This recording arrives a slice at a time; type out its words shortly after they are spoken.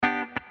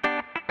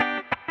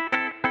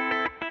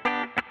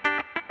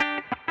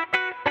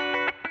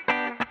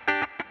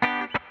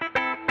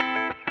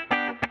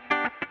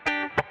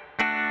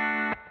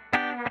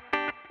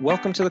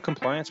Welcome to the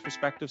Compliance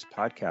Perspectives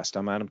podcast.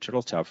 I'm Adam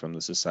Turteltaub from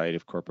the Society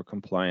of Corporate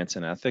Compliance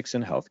and Ethics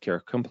and Healthcare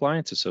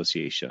Compliance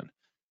Association.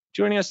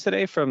 Joining us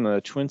today from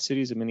the Twin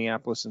Cities of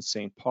Minneapolis and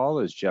St. Paul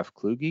is Jeff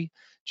Kluge.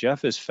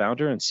 Jeff is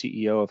founder and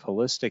CEO of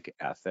Holistic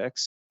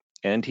Ethics,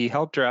 and he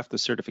helped draft the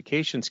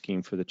certification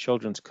scheme for the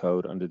Children's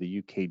Code under the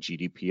UK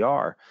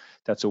GDPR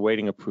that's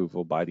awaiting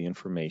approval by the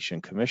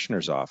Information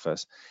Commissioner's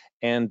Office.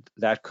 And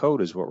that code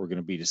is what we're going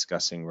to be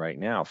discussing right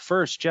now.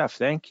 First, Jeff,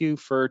 thank you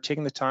for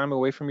taking the time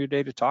away from your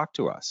day to talk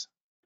to us.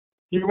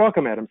 You're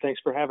welcome, Adam.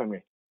 Thanks for having me.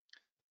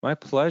 My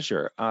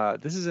pleasure.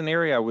 This is an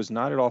area I was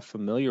not at all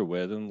familiar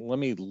with, and let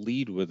me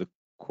lead with a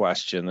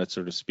question that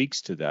sort of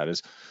speaks to that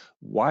is,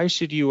 why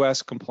should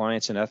U.S.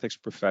 compliance and ethics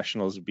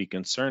professionals be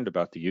concerned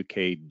about the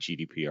UK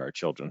GDPR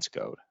Children's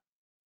Code?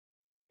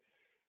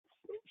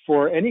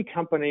 For any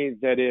company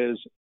that is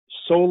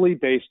solely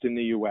based in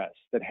the U.S.,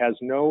 that has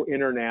no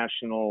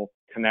international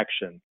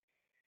connection,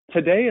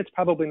 today it's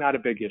probably not a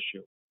big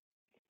issue.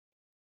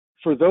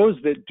 For those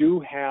that do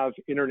have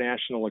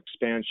international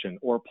expansion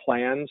or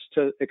plans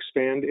to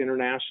expand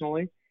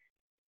internationally,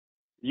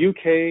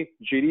 UK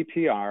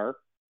GDPR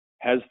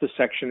has the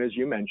section, as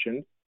you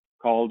mentioned,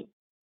 called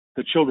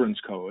the Children's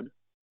Code,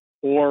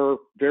 or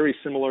very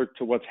similar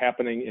to what's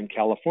happening in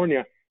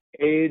California,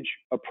 Age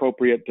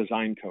Appropriate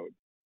Design Code.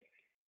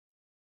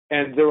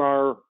 And there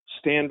are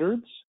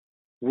standards,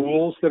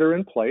 rules that are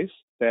in place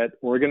that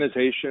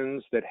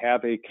organizations that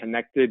have a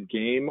connected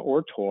game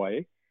or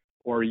toy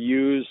or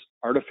use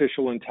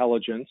artificial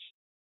intelligence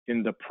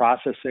in the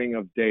processing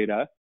of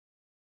data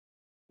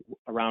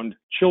around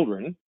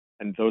children,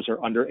 and those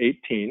are under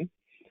 18,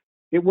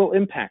 it will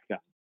impact them.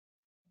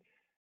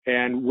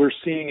 And we're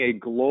seeing a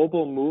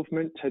global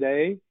movement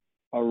today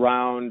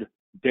around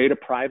data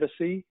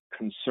privacy,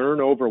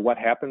 concern over what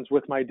happens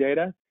with my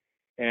data.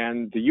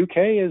 And the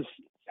UK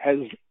has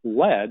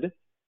led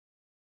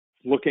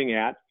looking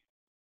at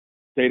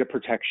data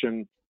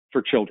protection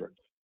for children.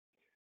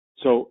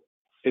 So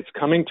it's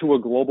coming to a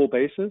global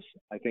basis.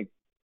 I think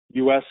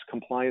US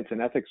compliance and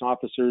ethics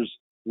officers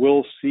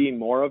will see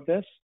more of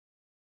this.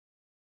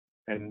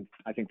 And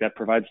I think that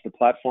provides the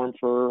platform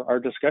for our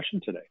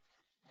discussion today.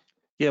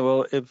 Yeah,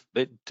 well,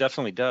 it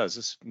definitely does.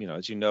 This,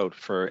 as you note,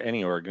 for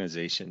any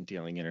organization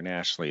dealing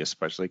internationally,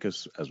 especially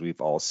because, as we've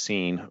all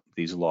seen,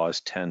 these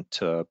laws tend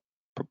to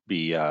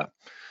be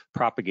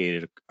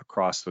propagated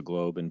across the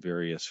globe in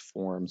various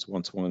forms.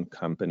 Once one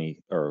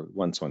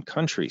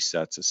country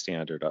sets a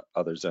standard,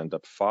 others end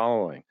up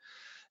following.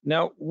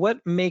 Now,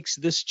 what makes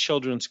this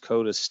Children's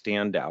Code a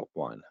standout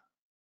one?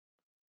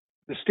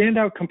 The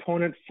standout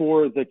component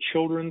for the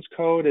Children's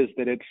Code is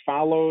that it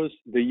follows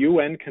the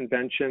UN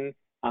Convention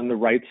on the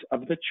Rights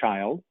of the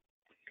Child,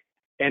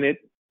 and it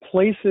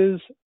places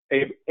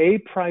a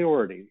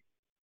priority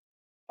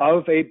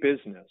of a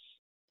business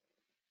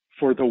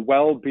for the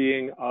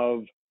well-being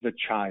of the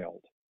child.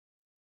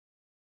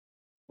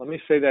 Let me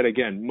say that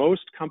again.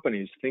 Most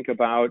companies think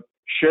about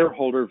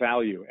shareholder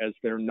value as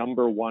their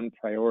number one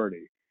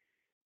priority.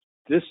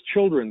 This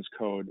Children's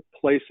Code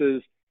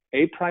places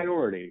a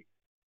priority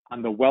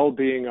on the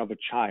well-being of a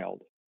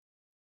child,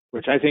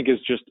 which I think is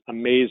just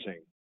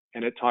amazing.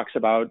 And it talks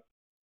about,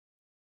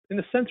 in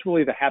a sense,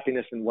 really the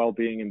happiness and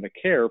well-being and the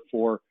care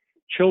for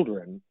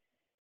children.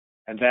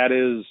 And that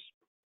is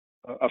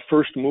a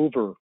first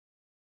mover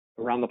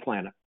around the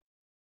planet.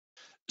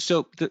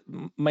 So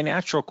my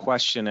natural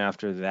question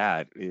after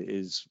that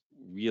is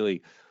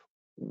really,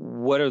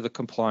 what are the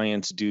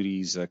compliance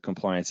duties that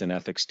compliance and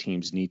ethics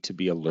teams need to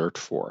be alert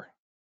for?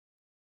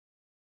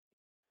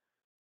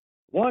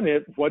 One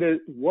is,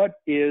 what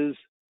is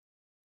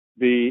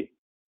the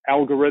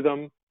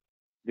algorithm,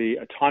 the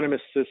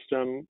autonomous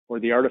system, or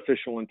the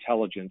artificial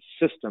intelligence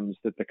systems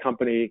that the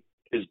company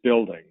is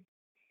building?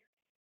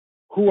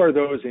 Who are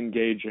those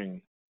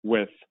engaging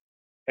with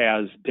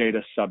as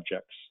data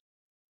subjects?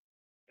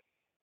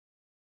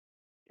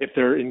 If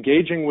they're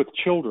engaging with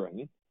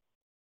children,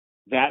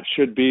 that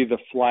should be the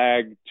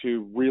flag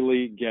to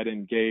really get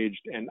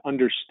engaged and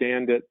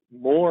understand it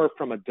more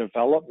from a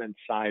development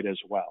side as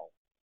well.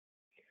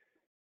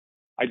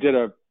 I did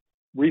a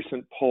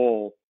recent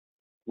poll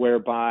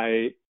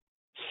whereby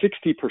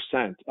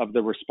 60% of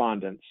the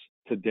respondents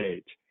to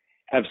date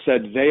have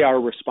said they are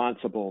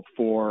responsible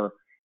for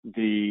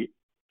the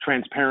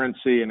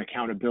transparency and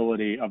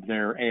accountability of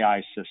their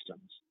AI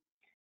systems.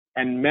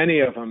 And many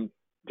of them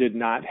did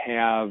not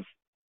have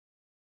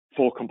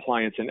full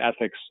compliance and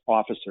ethics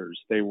officers.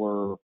 They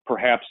were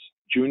perhaps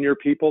junior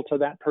people to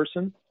that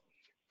person.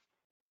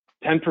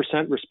 10%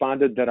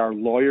 responded that our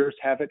lawyers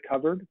have it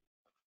covered.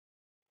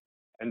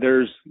 And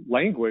there's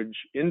language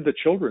in the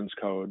Children's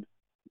Code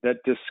that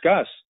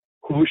discuss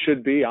who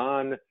should be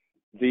on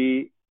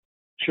the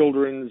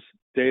Children's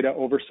Data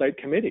Oversight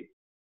Committee.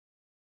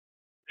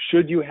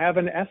 Should you have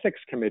an ethics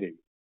committee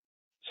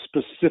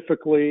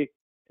specifically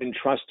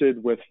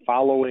entrusted with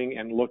following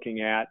and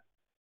looking at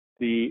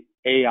the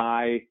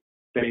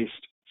AI-based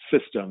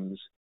systems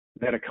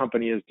that a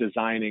company is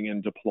designing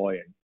and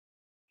deploying?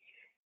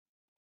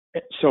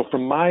 So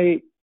from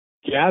my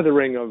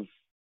gathering of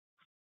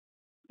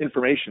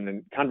information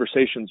and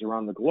conversations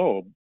around the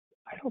globe,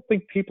 I don't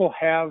think people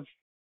have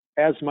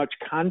as much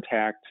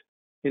contact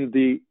in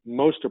the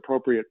most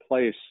appropriate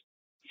place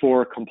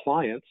for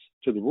compliance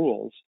to the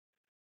rules,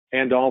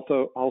 and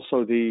also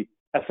the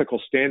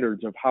ethical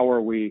standards of how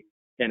are we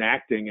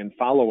enacting and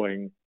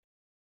following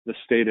the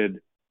stated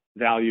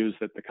values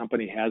that the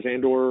company has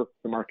and or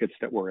the markets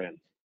that we're in.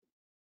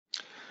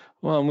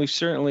 Well, and we've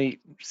certainly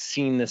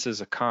seen this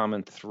as a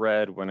common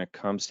thread when it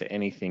comes to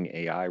anything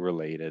AI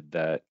related,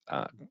 that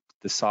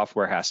the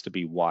software has to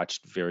be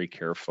watched very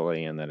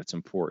carefully, and that it's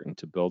important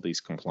to build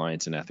these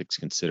compliance and ethics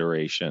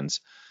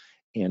considerations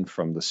in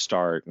from the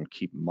start and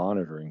keep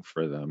monitoring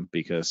for them,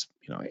 because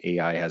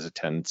AI has a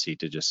tendency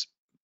to just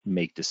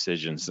make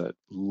decisions that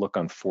look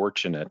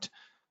unfortunate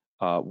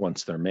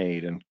once they're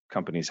made, and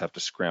companies have to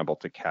scramble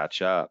to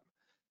catch up.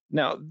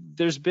 Now,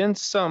 there's been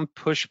some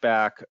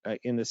pushback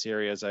in this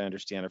area, as I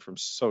understand it, from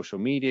social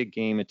media,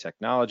 game, and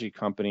technology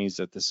companies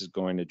that this is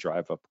going to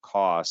drive up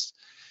costs.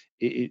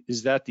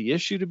 Is that the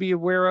issue to be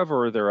aware of,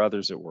 or are there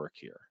others at work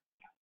here?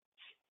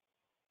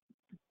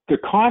 The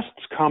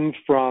costs come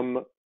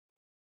from,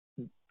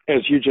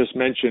 as you just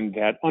mentioned,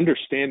 that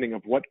understanding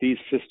of what these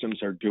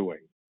systems are doing.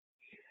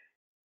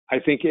 I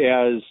think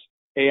as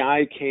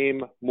AI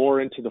came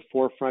more into the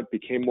forefront,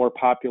 became more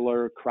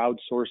popular,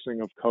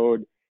 crowdsourcing of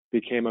code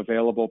became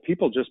available,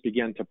 people just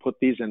began to put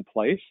these in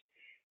place,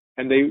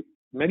 and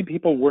many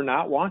people were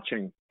not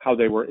watching how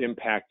they were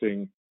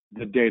impacting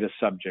the data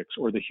subjects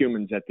or the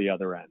humans at the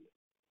other end.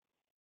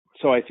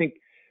 So I think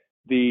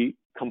the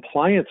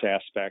compliance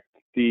aspect,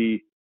 the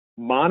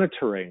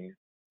monitoring,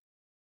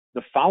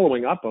 the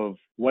following up of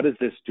what is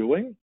this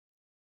doing,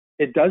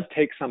 it does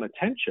take some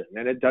attention,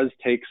 and it does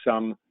take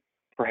some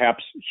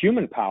perhaps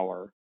human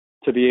power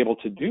to be able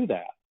to do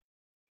that.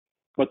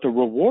 But the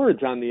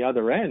rewards on the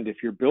other end, if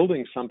you're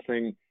building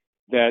something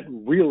that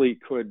really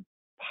could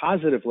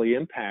positively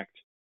impact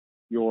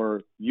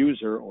your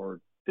user or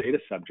data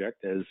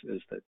subject, as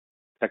the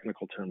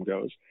technical term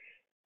goes,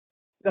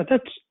 that's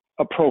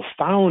a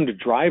profound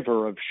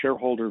driver of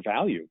shareholder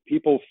value.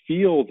 People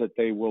feel that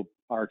they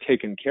are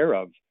taken care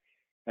of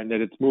and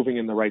that it's moving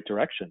in the right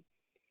direction.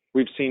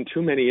 We've seen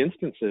too many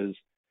instances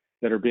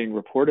that are being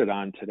reported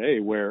on today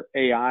where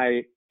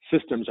AI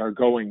systems are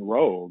going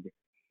rogue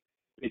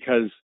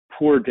because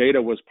poor data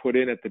was put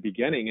in at the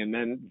beginning, and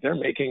then they're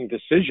making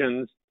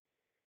decisions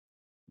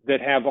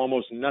that have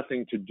almost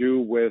nothing to do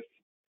with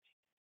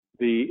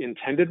the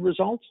intended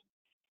results,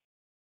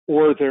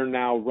 or they're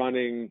now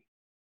running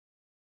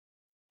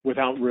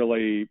without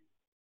really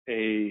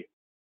a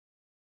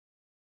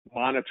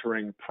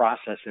monitoring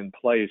process in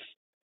place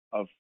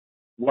of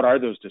what are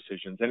those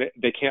decisions, and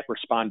they can't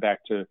respond back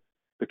to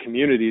the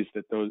communities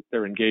that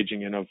they're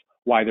engaging in of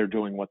why they're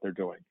doing what they're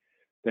doing.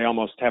 They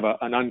almost have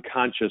an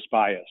unconscious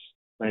bias,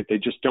 right? They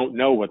just don't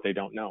know what they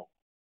don't know.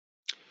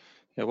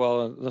 Yeah,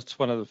 well, that's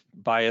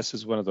bias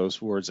is one of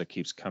those words that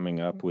keeps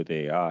coming up with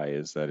AI,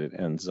 is that it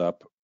ends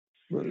up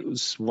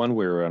one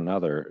way or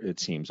another, it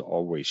seems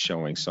always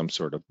showing some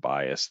sort of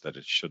bias that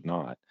it should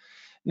not.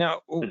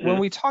 Now, when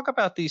we talk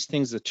about these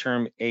things, the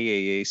term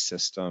AAA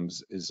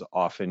systems is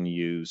often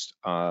used.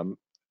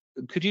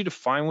 Could you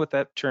define what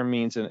that term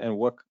means, and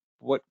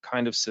what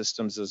kind of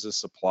systems does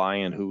this apply,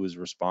 and who is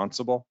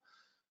responsible?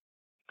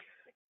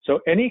 So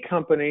any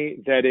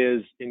company that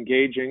is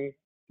engaging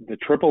the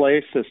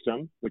AAA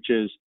system, which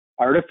is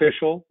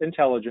artificial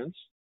intelligence,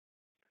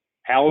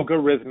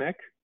 algorithmic,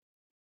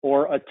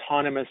 or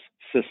autonomous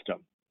system,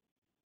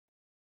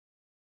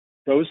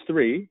 those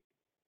three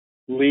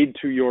lead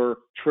to your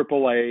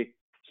AAA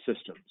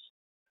systems.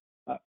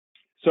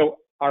 So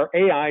our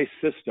AI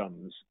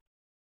systems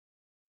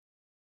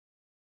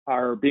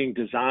are being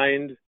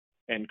designed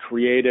and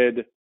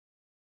created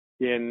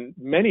in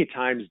many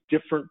times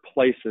different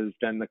places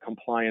than the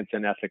compliance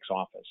and ethics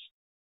office,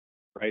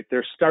 right?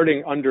 They're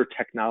starting under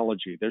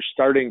technology. They're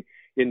starting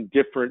in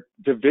different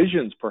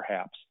divisions,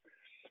 perhaps.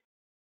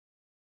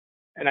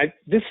 And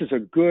this is a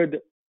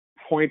good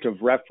point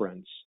of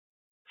reference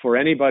for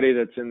anybody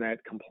that's in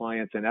that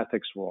compliance and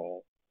ethics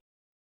role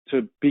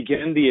to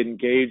begin the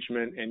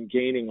engagement and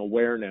gaining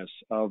awareness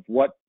of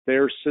what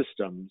their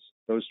systems,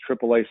 those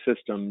AAA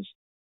systems,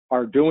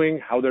 are doing,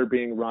 how they're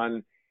being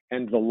run,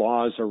 and the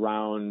laws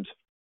around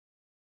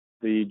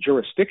the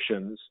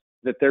jurisdictions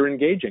that they're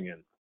engaging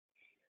in.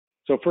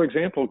 So, for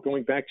example,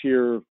 going back to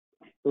your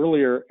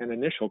earlier and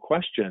initial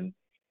question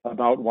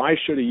about why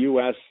should a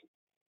U.S.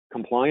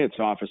 compliance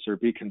officer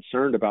be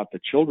concerned about the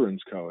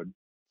children's code?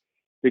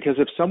 Because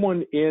if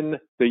someone in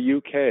the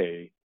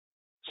UK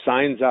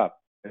signs up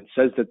and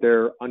says that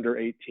they're under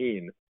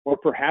 18, or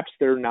perhaps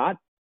they're not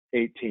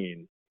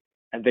 18,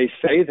 and they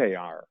say they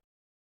are,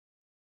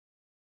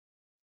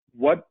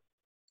 what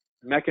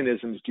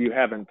mechanisms do you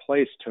have in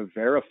place to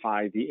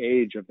verify the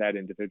age of that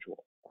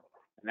individual?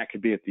 And that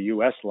could be at the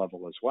US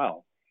level as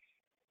well.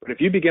 But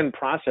if you begin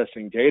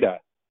processing data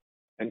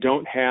and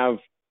don't have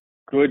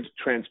good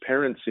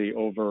transparency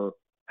over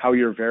how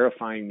you're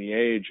verifying the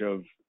age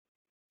of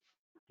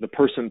the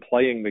person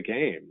playing the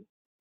game,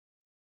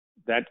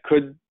 that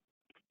could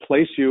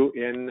place you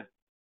in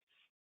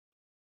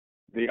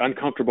the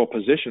uncomfortable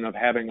position of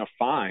having a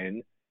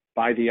fine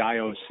by the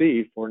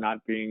IOC for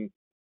not being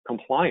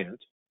compliant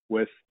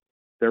with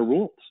their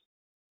rules.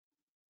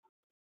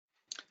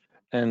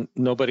 And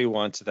nobody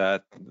wants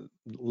that,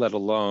 let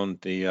alone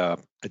the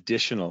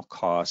additional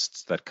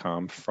costs that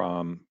come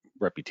from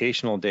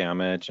reputational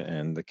damage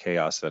and the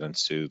chaos that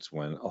ensues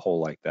when a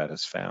hole like that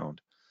is found.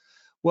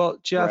 Well,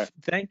 Jeff,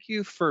 thank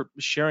you for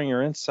sharing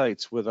your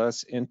insights with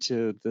us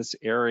into this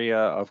area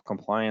of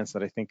compliance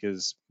that I think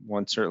is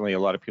one certainly a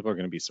lot of people are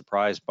going to be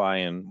surprised by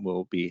and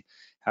will be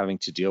having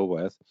to deal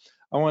with.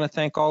 I want to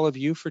thank all of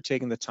you for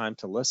taking the time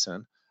to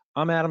listen.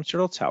 I'm Adam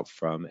Turteltaub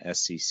from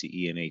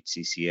SCCE and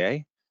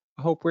HCCA.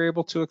 I hope we're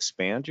able to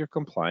expand your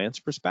compliance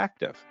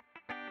perspective.